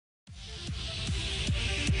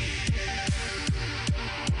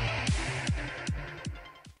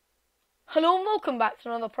Hello and welcome back to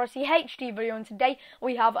another Pressy HD video, and today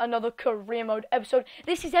we have another career mode episode.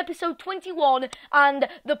 This is episode 21 and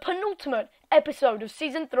the penultimate episode of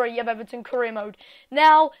season 3 of Everton career mode.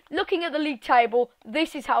 Now, looking at the league table,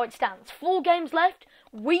 this is how it stands. 4 games left,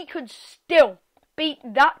 we could still beat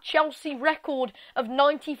that Chelsea record of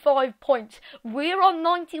 95 points. We're on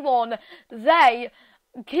 91, they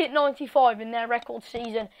hit 95 in their record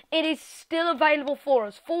season. It is still available for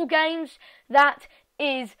us. 4 games, that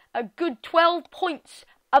is a good 12 points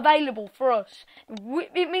available for us.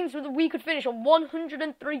 It means that we could finish on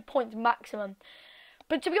 103 points maximum.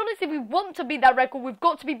 But to be honest, if we want to beat that record, we've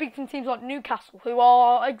got to be beating teams like Newcastle, who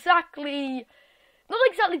are not exactly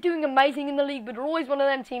doing amazing in the league, but are always one of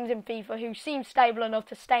them teams in FIFA who seem stable enough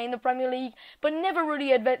to stay in the Premier League, but never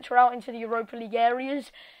really adventure out into the Europa League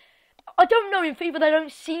areas. I don't know, in FIFA they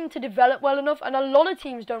don't seem to develop well enough, and a lot of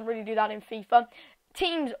teams don't really do that in FIFA.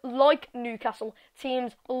 Teams like Newcastle,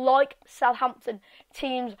 teams like Southampton,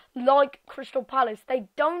 teams like Crystal Palace, they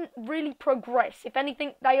don't really progress. If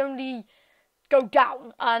anything, they only go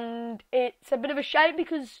down, and it's a bit of a shame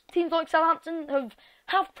because teams like Southampton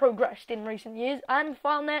have progressed in recent years and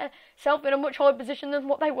found themselves in a much higher position than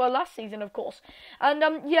what they were last season, of course. And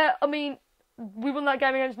we won that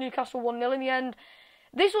game against Newcastle 1-0 in the end.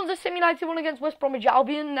 This one's a simulated one against West Bromwich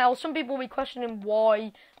Albion. Now, some people will be questioning,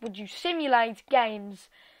 why would you simulate games?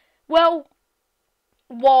 Well,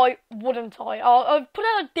 why wouldn't I? I've put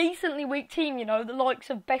out a decently weak team, you know. The likes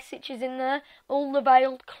of Besic is in there,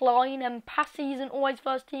 Alderweireld, Klein, and Passy isn't always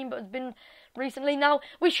first team, but has been recently. Now,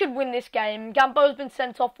 we should win this game. Gambo's been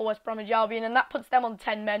sent off for West Bromwich Albion, and that puts them on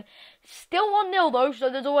 10 men. Still 1-0 though, so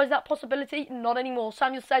there's always that possibility. Not anymore.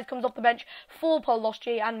 Samuel Says comes off the bench for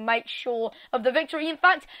Poloschi and makes sure of the victory. In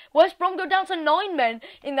fact, West Brom go down to 9 men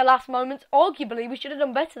in the last moments. Arguably, we should have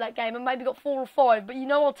done better that game and maybe got 4 or 5, but you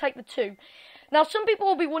know, I'll take the 2. Now, some people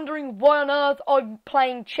will be wondering why on earth I'm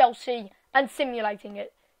playing Chelsea and simulating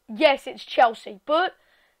it. Yes, it's Chelsea, but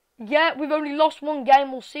yeah, we've only lost 1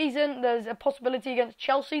 game all season. There's a possibility against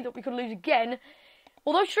Chelsea that we could lose again.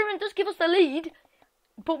 Although Schumann does give us the lead,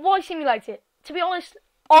 but why simulate it? To be honest,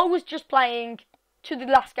 I was just playing to the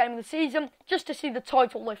last game of the season just to see the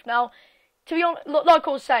title lift. Now, to be honest, like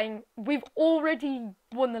I was saying, we've already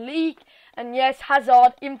won the league. And yes,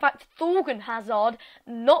 Hazard, in fact, Thorgan Hazard,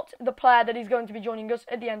 not the player that is going to be joining us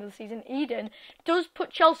at the end of the season, Eden, does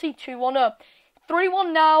put Chelsea 2-1 up.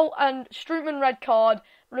 3-1 now, and Strootman red card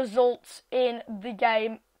results in the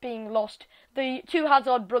game being lost. The 2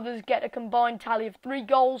 Hazard brothers get a combined tally of 3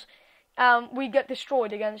 goals. We get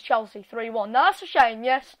destroyed against Chelsea 3-1. Now, that's a shame,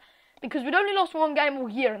 yes, because we'd only lost 1 game all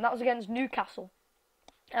year, and that was against Newcastle.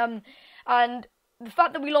 And the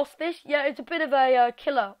fact that we lost this, yeah, it's a bit of a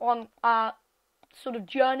killer on our sort of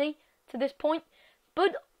journey to this point.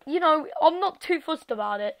 But, you know, I'm not too fussed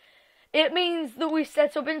about it. It means that we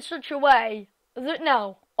set up in such a way that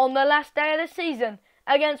now, on the last day of the season,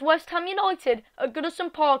 against West Ham United at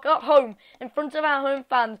Goodison Park at home, in front of our home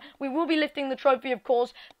fans, we will be lifting the trophy, of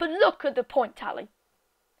course. But look at the point tally.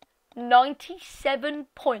 97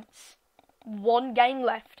 points. 1 game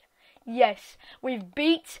left. Yes, we've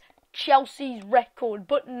beat Chelsea's record,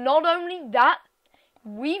 but not only that,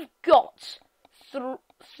 we've got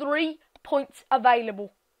 3 points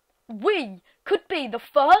available. We could be the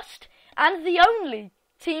first and the only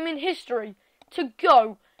team in history to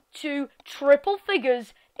go to triple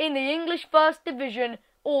figures in the English First Division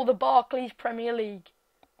or the Barclays Premier League.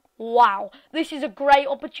 Wow, this is a great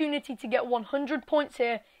opportunity to get 100 points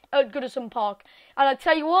here at Goodison Park. And I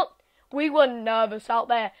tell you what, we were nervous out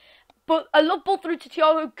there. But a love ball through to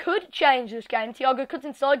Thiago could change this game. Thiago cuts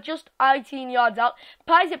inside, just 18 yards out.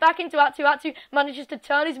 Plays it back into Atsu. Atsu manages to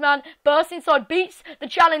turn his man, bursts inside, beats the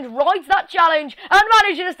challenge, rides that challenge, and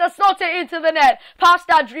manages to slot it into the net. Past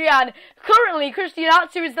Adrian. Currently, Christian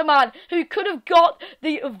Atsu is the man who could have got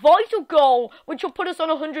the vital goal, which will put us on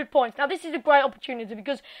 100 points. Now, this is a great opportunity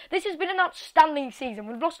because this has been an outstanding season.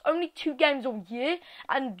 We've lost only 2 games all year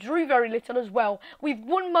and drew very little as well. We've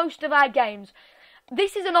won most of our games.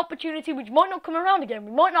 This is an opportunity which might not come around again.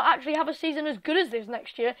 We might not actually have a season as good as this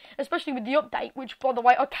next year, especially with the update, which, by the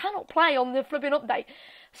way, I cannot play on the flipping update.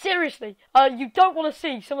 Seriously, you don't want to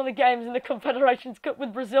see some of the games in the Confederations Cup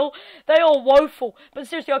with Brazil. They are woeful. But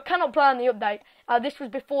seriously, I cannot play on the update. This was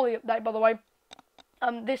before the update, by the way,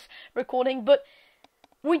 this recording. But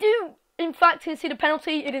we do, in fact, concede a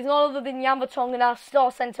penalty. It is none other than Jan Vertonghen, our star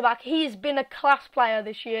centre-back. He has been a class player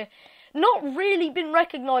this year. Not really been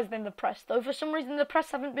recognised in the press, though. For some reason, the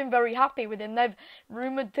press haven't been very happy with him. They've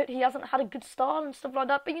rumoured that he hasn't had a good start and stuff like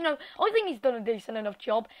that. But, you know, I think he's done a decent enough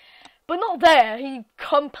job. But not there. He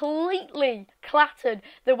completely clattered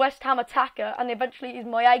the West Ham attacker, and eventually is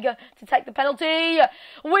Maega to take the penalty,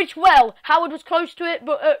 which, well, Howard was close to it,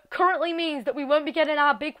 but currently means that we won't be getting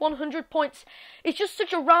our big 100 points. It's just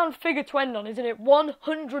such a round figure to end on, isn't it?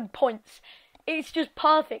 100 points. It's just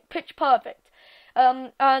perfect, pitch perfect.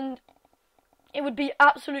 And it would be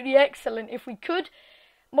absolutely excellent if we could.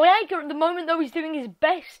 Maega at the moment, though, is doing his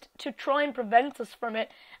best to try and prevent us from it,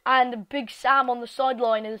 and Big Sam on the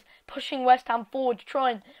sideline is pushing West Ham forward to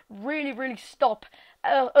try and really, really stop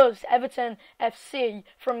us, Everton FC,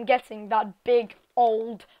 from getting that big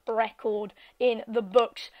old record in the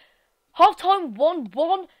books. Half-time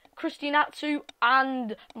 1-1, Christian Atsu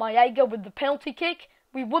and Maega with the penalty kick.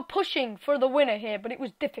 We were pushing for the winner here, but it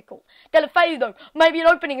was difficult. Deulofeu, though, maybe an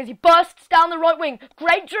opening as he bursts down the right wing.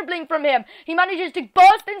 Great dribbling from him. He manages to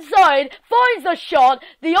burst inside, finds the shot.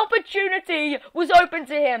 The opportunity was open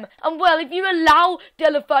to him. And, well, if you allow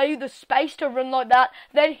Deulofeu the space to run like that,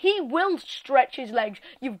 then he will stretch his legs.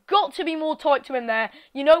 You've got to be more tight to him there.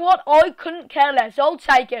 You know what? I couldn't care less. I'll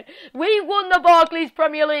take it. We won the Barclays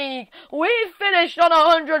Premier League. We finished on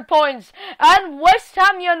 100 points. And West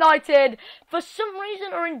Ham United, for some reason,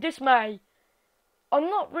 are in dismay. I'm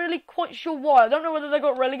not really quite sure why. I don't know whether they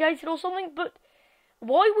got relegated or something, but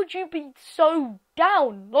why would you be so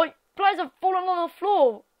down? Like, players have fallen on the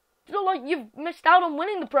floor. It's not like you've missed out on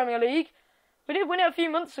winning the Premier League. We did win it a few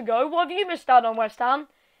months ago. Why have you missed out on West Ham?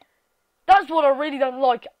 That's what I really don't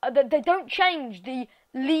like. They don't change the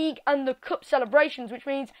league and the cup celebrations, which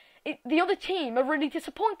means the other team are really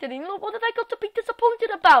disappointed. And what have they got to be disappointed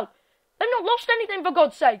about? They've not lost anything, for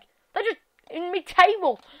God's sake. They're just in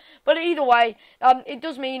mid-table. But either way, it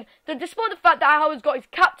does mean that despite the fact that Howard's got his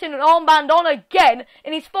captain and armband on again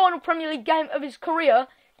in his final Premier League game of his career,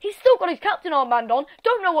 he's still got his captain armband on.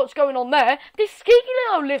 Don't know what's going on there. This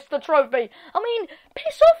Skigilio lifts the trophy. I mean,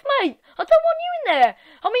 piss off, mate. I don't want you in there.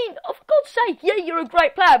 I mean, for God's sake, yeah, you're a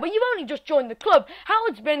great player, but you've only just joined the club.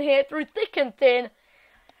 Howard's been here through thick and thin,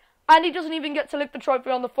 and he doesn't even get to lift the trophy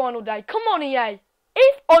on the final day. Come on, EA.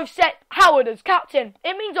 If I've set Howard as captain,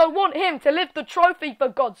 it means I want him to lift the trophy, for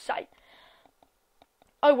God's sake.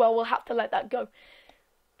 Oh well, we'll have to let that go.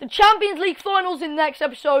 The Champions League finals in the next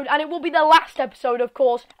episode, and it will be the last episode, of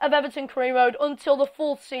course, of Everton Career Mode until the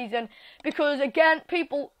 4th season, because, again,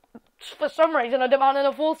 people, for some reason, are demanding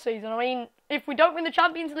a 4th season. I mean, if we don't win the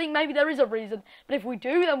Champions League, maybe there is a reason, but if we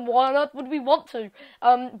do, then why on earth would we want to?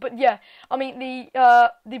 But yeah, I mean,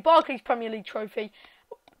 the Barclays Premier League trophy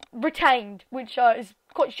retained, which is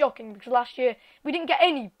quite shocking, because last year we didn't get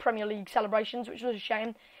any Premier League celebrations, which was a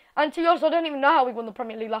shame. And to be honest, I don't even know how we won the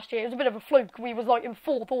Premier League last year. It was a bit of a fluke. We was like in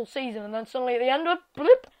 4th all season, and then suddenly at the end of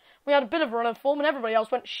blip, we had a bit of a run of form, and everybody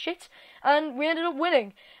else went shit, and we ended up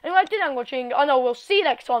winning. Anyway, I did hang watching. I know we'll see you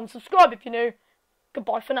next time. Subscribe if you're new.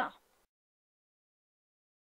 Goodbye for now.